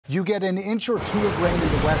You get an inch or two of rain in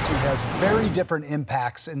the west, it has very different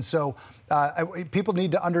impacts. And so people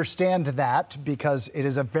need to understand that because it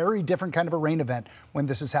is a very different kind of a rain event when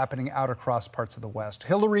this is happening out across parts of the west.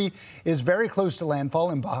 Hilary is very close to landfall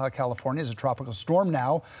in Baja California as a tropical storm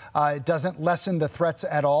now. It doesn't lessen the threats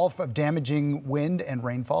at all of damaging wind and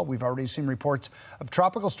rainfall. We've already seen reports of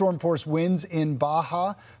tropical storm force winds in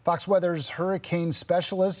Baja. Fox Weather's hurricane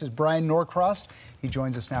specialist is Brian Norcross. He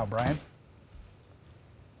joins us now. Brian.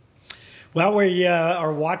 Well, we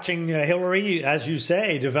are watching Hilary, as you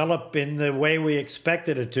say, develop in the way we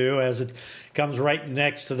expected it to, as it comes right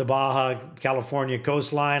next to the Baja California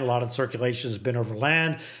coastline. A lot of circulation has been over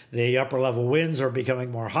land. The upper level winds are becoming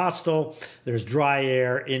more hostile. There's dry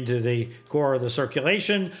air into the core of the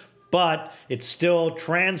circulation, but it's still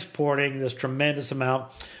transporting this tremendous amount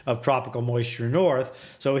of tropical moisture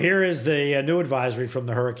north. So here is the new advisory from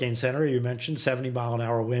the Hurricane Center. You mentioned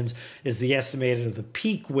 70-mile-an-hour winds is the estimated of the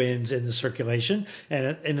peak winds in the circulation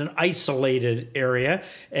and in an isolated area.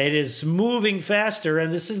 It is moving faster,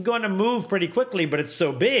 and this is going to move pretty quickly, but it's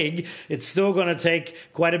so big, it's still going to take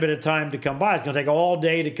quite a bit of time to come by. It's going to take all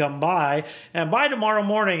day to come by. And by tomorrow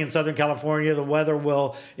morning in Southern California, the weather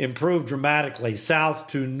will improve dramatically south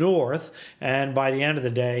to north. And by the end of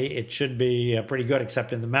the day, it should be pretty good,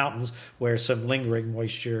 except in the mountains where some lingering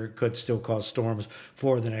moisture could still cause storms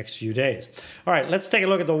for the next few days. All right, let's take a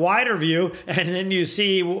look at the wider view, and then you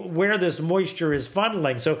see where this moisture is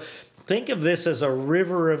funneling. So think of this as a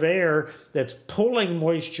river of air that's pulling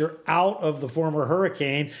moisture out of the former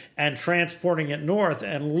hurricane and transporting it north.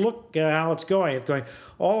 And look how it's going. It's going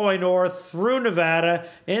all the way north through Nevada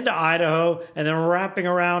into Idaho and then wrapping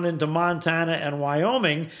around into Montana and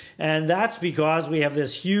Wyoming. And that's because we have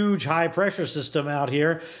this huge high pressure system out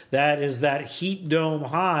here that is that heat dome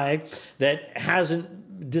high that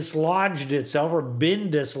hasn't dislodged itself or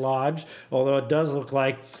been dislodged, although it does look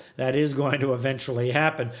like that is going to eventually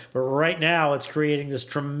happen. But right now it's creating this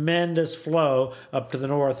tremendous flow up to the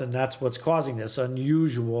north, and that's what's causing this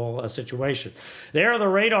unusual situation. There are the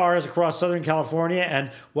radars across Southern California,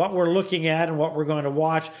 and what we're looking at and what we're going to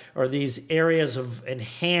watch are these areas of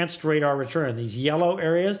enhanced radar return. These yellow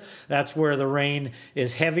areas, that's where the rain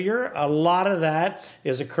is heavier. A lot of that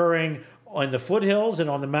is occurring on the foothills and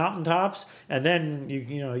on the mountaintops. And then,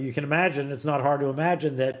 you can imagine, it's not hard to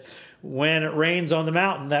imagine that when it rains on the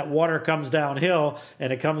mountain, that water comes downhill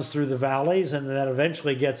and it comes through the valleys, and that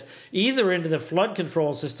eventually gets either into the flood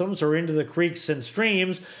control systems or into the creeks and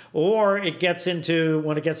streams, or it gets into,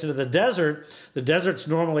 when it gets into the desert's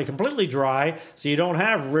normally completely dry, so you don't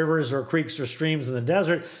have rivers or creeks or streams in the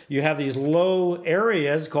desert. You have these low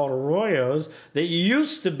areas called arroyos that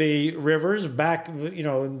used to be rivers back,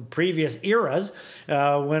 in previous eras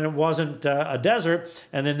when it wasn't a desert,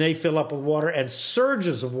 and then they fill up with water and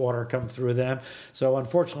surges of water come through them. So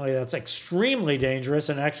unfortunately, that's extremely dangerous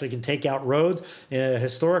and actually can take out roads.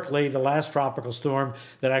 Historically, the last tropical storm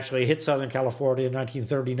that actually hit Southern California in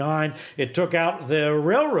 1939, it took out the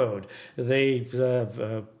railroad,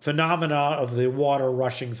 the phenomena of the water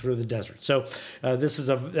rushing through the desert. So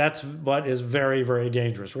that's what is very, very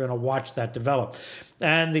dangerous. We're going to watch that develop.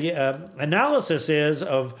 And the analysis is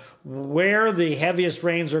of where the heaviest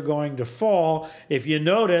rains are going to fall. If you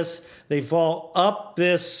notice, they fall up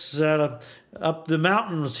up the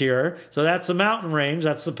mountains here. So that's the mountain range.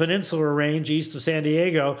 That's the peninsular range east of San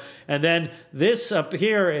Diego. And then this up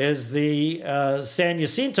here is the San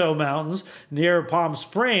Jacinto Mountains near Palm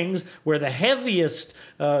Springs, where the heaviest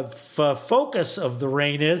focus of the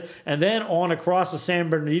rain is. And then on across the San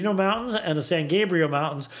Bernardino Mountains and the San Gabriel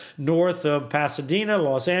Mountains north of Pasadena,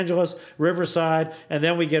 Los Angeles, Riverside. And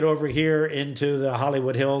then we get over here into the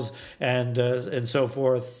Hollywood Hills and so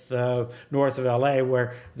forth north of LA,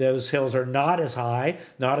 where those hills are not as high,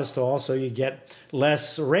 not as tall, so you get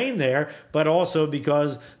less rain there, but also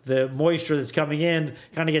because the moisture that's coming in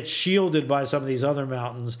kind of gets shielded by some of these other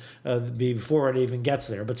mountains before it even gets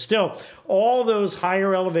there. But still, all those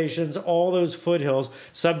higher elevations, all those foothills,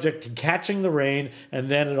 subject to catching the rain, and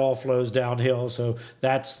then it all flows downhill. So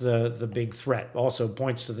that's the big threat. Also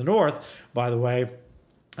points to the north, by the way.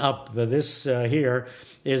 Up this here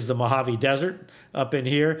is the Mojave Desert up in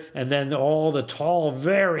here, and then all the tall,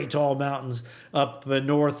 very tall mountains up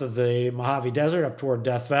north of the Mojave Desert up toward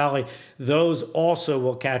Death Valley. Those also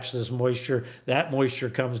will catch this moisture. That moisture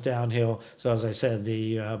comes downhill. So as I said,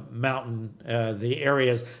 the the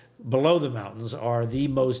areas below the mountains are the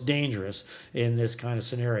most dangerous in this kind of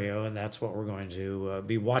scenario, and that's what we're going to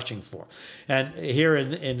be watching for. And here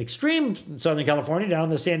in extreme Southern California, down in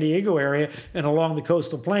the San Diego area and along the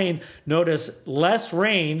coastal plain, notice less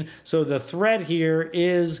rain, so the threat here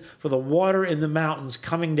is for the water in the mountains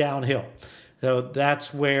coming downhill. So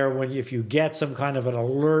that's where if you get some kind of an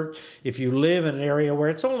alert, if you live in an area where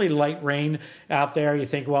it's only light rain out there, you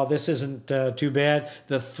think, well, this isn't too bad.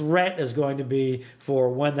 The threat is going to be for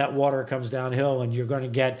when that water comes downhill, and you're going to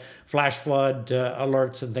get flash flood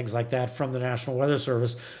alerts and things like that from the National Weather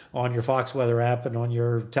Service on your Fox Weather app and on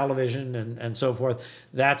your television and so forth.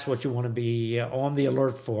 That's what you want to be on the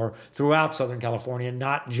alert for throughout Southern California,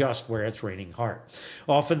 not just where it's raining hard.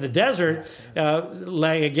 Off in the desert,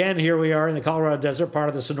 again, here we are in the Colorado Desert, part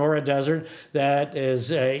of the Sonora Desert that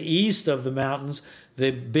is east of the mountains.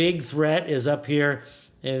 The big threat is up here.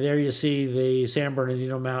 And there you see the San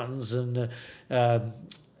Bernardino Mountains and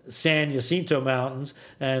San Jacinto Mountains,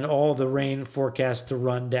 and all the rain forecast to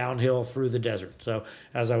run downhill through the desert. So,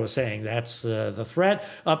 as I was saying, that's the threat.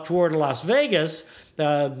 Up toward Las Vegas,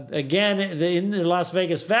 again, in the Las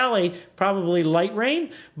Vegas Valley, probably light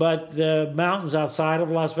rain, but the mountains outside of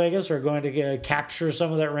Las Vegas are going to capture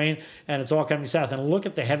some of that rain, and it's all coming south. And look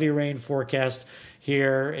at the heavy rain forecast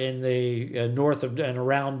here in the north of and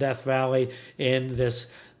around Death Valley in this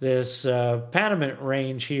Panamint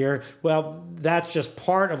range here. Well, that's just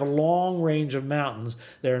part of a long range of mountains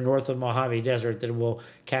that are north of Mojave Desert that will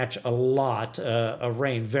catch a lot of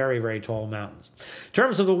rain. Very, very tall mountains. In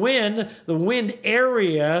terms of the wind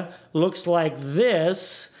area looks like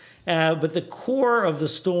this. But the core of the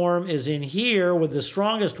storm is in here with the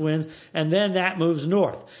strongest winds, and then that moves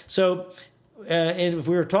north. So and if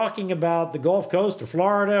we were talking about the Gulf Coast or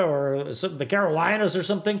Florida or the Carolinas or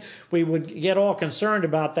something, we would get all concerned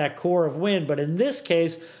about that core of wind. But in this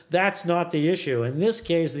case, that's not the issue. In this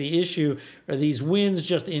case, the issue are these winds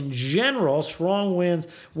just in general, strong winds,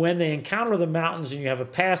 when they encounter the mountains and you have a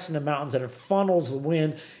pass in the mountains and it funnels the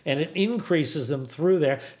wind and it increases them through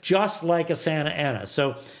there, just like a Santa Ana.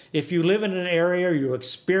 So if you live in an area, you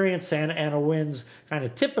experience Santa Ana winds kind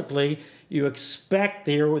of typically, you expect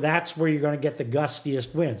that's where you're going to get the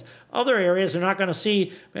gustiest winds. Other areas are not going to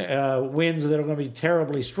see winds that are going to be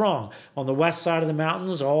terribly strong. On the west side of the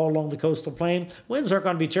mountains, all along the coastal plain, winds aren't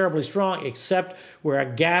going to be terribly strong, except where a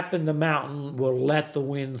gap in the mountain will let the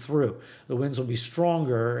wind through. The winds will be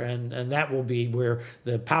stronger, and that will be where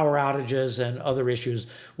the power outages and other issues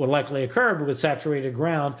will likely occur. But with saturated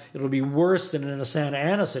ground, it'll be worse than in a Santa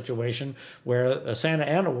Ana situation, where a Santa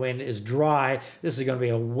Ana wind is dry. This is going to be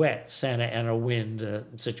a wet Santa Ana wind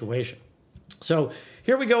situation. So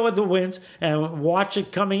here we go with the winds, and watch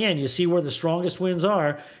it coming in. You see where the strongest winds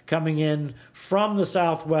are coming in from the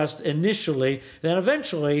southwest initially. Then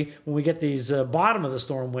eventually, when we get these bottom of the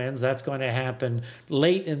storm winds, that's going to happen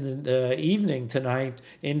late in the evening tonight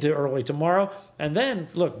into early tomorrow. And then,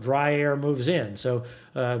 look, dry air moves in. So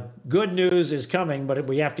good news is coming, but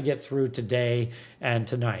we have to get through today and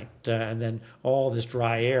tonight. And then all this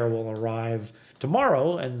dry air will arrive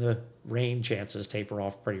tomorrow, and the rain chances taper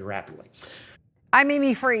off pretty rapidly. I'm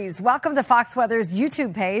Amy Freeze. Welcome to Fox Weather's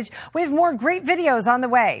YouTube page. We have more great videos on the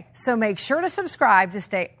way, so make sure to subscribe to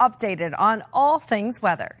stay updated on all things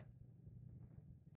weather.